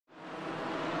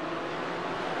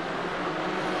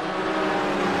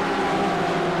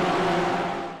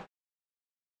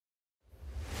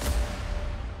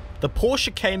The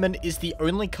Porsche Cayman is the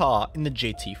only car in the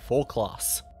GT4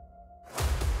 class.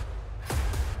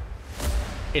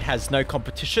 It has no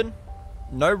competition,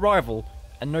 no rival,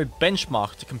 and no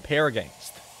benchmark to compare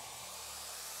against.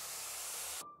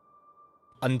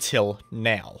 Until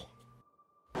now.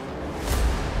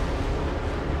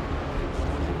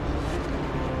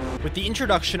 With the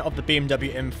introduction of the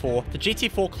BMW M4, the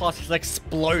GT4 class has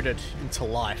exploded into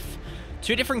life.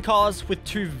 Two different cars with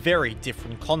two very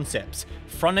different concepts,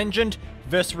 front-engined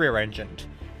versus rear-engined.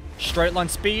 Straight line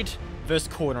speed versus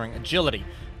cornering agility.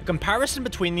 A comparison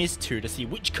between these two to see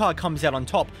which car comes out on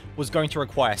top was going to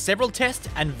require several tests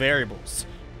and variables.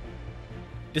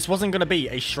 This wasn't going to be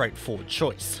a straightforward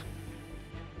choice.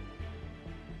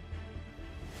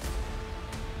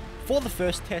 For the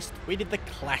first test, we did the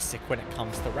classic when it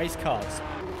comes to race cars.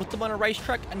 Put them on a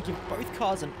racetrack and give both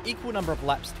cars an equal number of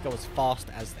laps to go as fast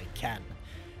as they can.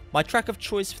 My track of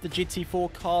choice for the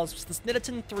GT4 cars was the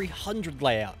Snetterton 300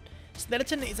 layout.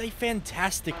 Snetterton is a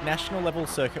fantastic national level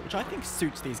circuit which I think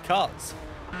suits these cars.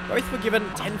 Both were given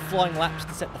 10 flying laps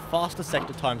to set the fastest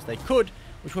sector times they could,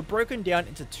 which were broken down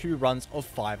into 2 runs of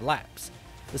 5 laps.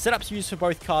 The setups used for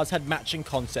both cars had matching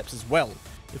concepts as well.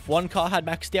 If one car had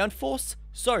max downforce,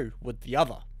 so would the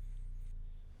other.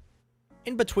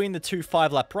 In between the 2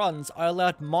 5-lap runs, I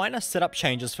allowed minor setup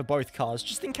changes for both cars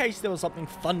just in case there was something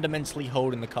fundamentally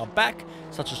holding the car back,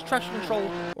 such as traction control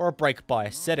or a brake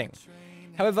bias setting.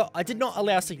 However, I did not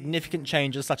allow significant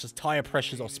changes such as tyre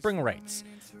pressures or spring rates.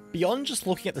 Beyond just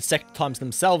looking at the sector times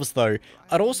themselves though,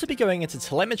 I'd also be going into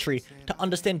telemetry to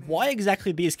understand why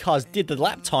exactly these cars did the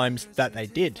lap times that they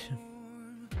did.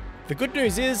 The good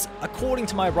news is, according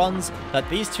to my runs, that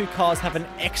these two cars have an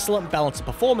excellent balance of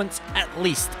performance, at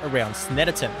least around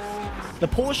Snetterton. The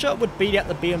Porsche would beat out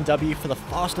the BMW for the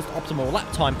fastest optimal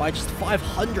lap time by just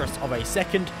 0.05 of a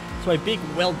second, so a big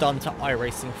well done to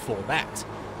iRacing for that.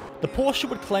 The Porsche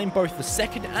would claim both the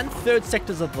second and third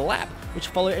sectors of the lap, which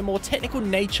follow a more technical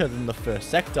nature than the first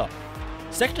sector.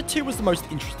 Sector 2 was the most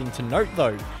interesting to note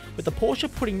though, with the Porsche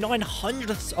putting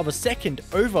 0.09 of a second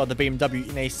over the BMW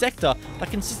in a sector that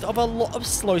consists of a lot of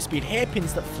slow speed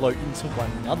hairpins that flow into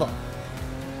one another.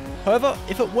 However,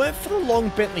 if it weren't for the long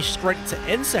Bentley straight to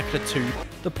end sector 2,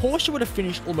 the Porsche would have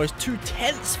finished almost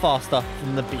 0.2 faster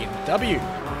than the BMW.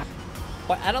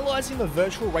 By analysing the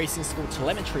virtual racing school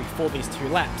telemetry for these 2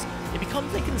 laps, it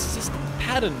becomes a consistent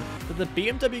pattern that the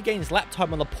BMW gains lap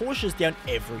time on the Porsches down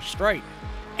every straight.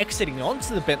 Exiting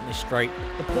onto the Bentley straight,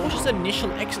 the Porsche's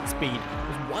initial exit speed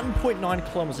was 1.9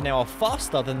 km/h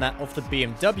faster than that of the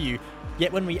BMW,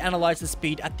 yet when we analyse the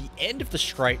speed at the end of the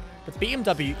straight, the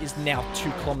BMW is now 2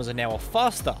 km/h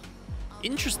faster.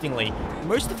 Interestingly,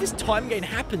 most of this time gain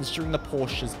happens during the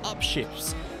Porsche's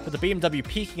upshifts, with the BMW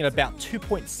peaking at about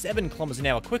 2.7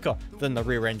 km/h quicker than the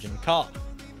rear-engine car.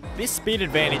 This speed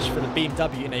advantage for the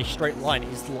BMW in a straight line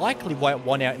is likely why it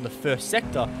won out in the first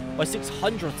sector by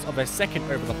 0.06 of a second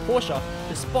over the Porsche,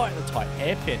 despite the tight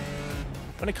hairpin.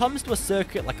 When it comes to a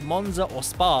circuit like Monza or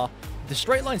Spa, the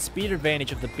straight line speed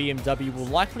advantage of the BMW will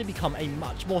likely become a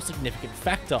much more significant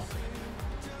factor.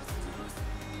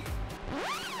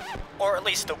 Or at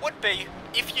least it would be,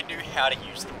 if you knew how to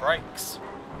use the brakes.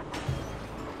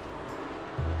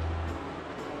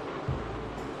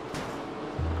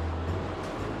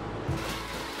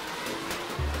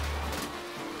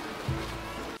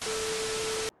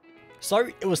 So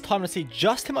it was time to see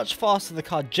just how much faster the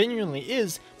car genuinely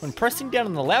is when pressing down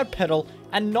on the loud pedal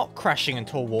and not crashing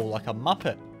into a wall like a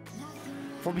muppet.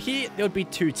 From here, there would be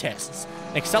 2 tests.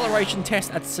 An acceleration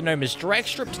test at Sonoma's drag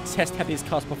strip to test how these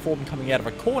cars perform coming out of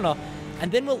a corner,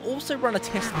 and then we'll also run a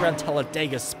test around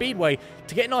Talladega Speedway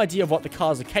to get an idea of what the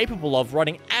cars are capable of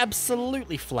running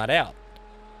absolutely flat out.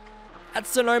 At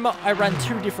Sonoma, I ran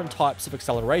 2 different types of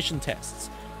acceleration tests.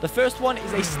 The first one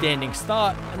is a standing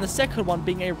start, and the second one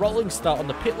being a rolling start on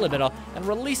the pit limiter and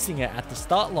releasing it at the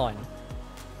start line.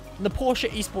 In the Porsche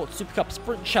Esport Super Cup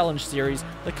Sprint Challenge series,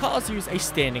 the cars use a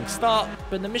standing start,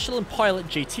 but in the Michelin Pilot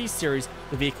GT series,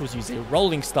 the vehicles use a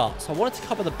rolling start, so I wanted to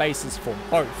cover the bases for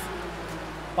both.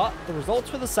 But the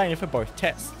results were the same for both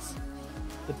tests.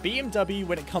 The BMW,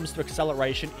 when it comes to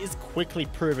acceleration, is quickly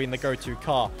proving the go-to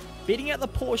car, beating out the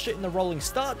Porsche in the rolling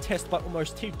start test by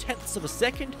almost 0.2 of a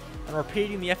second, and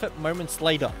repeating the effort moments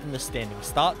later in the standing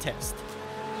start test.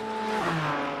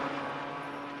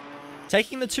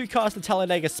 Taking the 2 cars to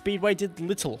Talladega Speedway did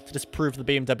little to disprove the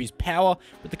BMW's power,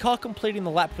 with the car completing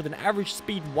the lap with an average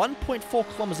speed 1.4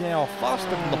 km/h faster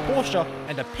than the Porsche,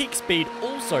 and a peak speed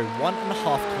also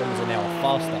 1.5 km/h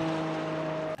faster.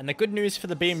 And the good news for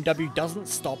the BMW doesn't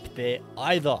stop there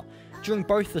either. During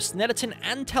both the Snetterton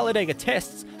and Talladega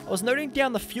tests, I was noting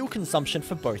down the fuel consumption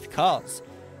for both cars.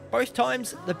 Both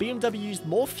times, the BMW used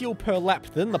more fuel per lap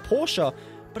than the Porsche,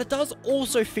 but it does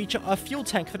also feature a fuel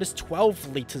tank that is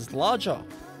 12 litres larger.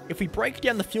 If we break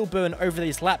down the fuel burn over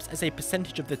these laps as a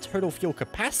percentage of the total fuel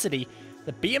capacity,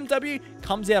 the BMW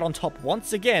comes out on top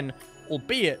once again,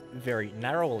 albeit very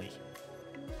narrowly.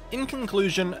 In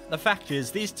conclusion, the fact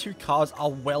is these two cars are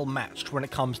well matched when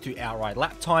it comes to outright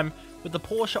lap time, with the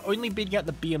Porsche only beating out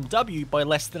the BMW by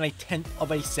less than 1/10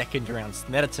 of a second around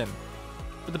Snetterton.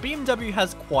 But the BMW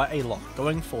has quite a lot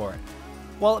going for it.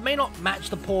 While it may not match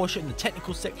the Porsche in the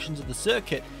technical sections of the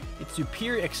circuit, its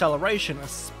superior acceleration,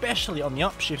 especially on the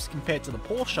upshifts compared to the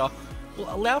Porsche,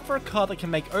 will allow for a car that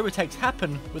can make overtakes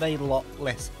happen with a lot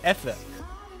less effort.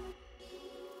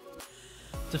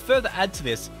 To further add to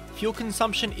this, fuel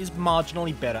consumption is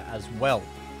marginally better as well.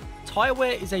 Tyre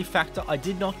wear is a factor I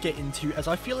did not get into, as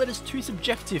I feel it is too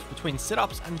subjective between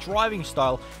setups and driving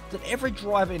style that every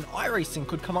driver in iRacing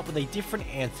could come up with a different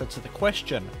answer to the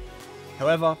question.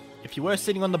 However, if you were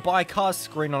sitting on the buy cars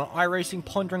screen on iRacing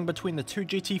pondering between the two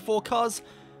GT4 cars,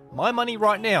 my money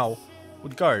right now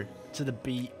would go to the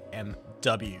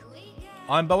BMW.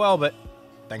 I'm Bo Albert,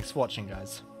 thanks for watching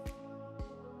guys.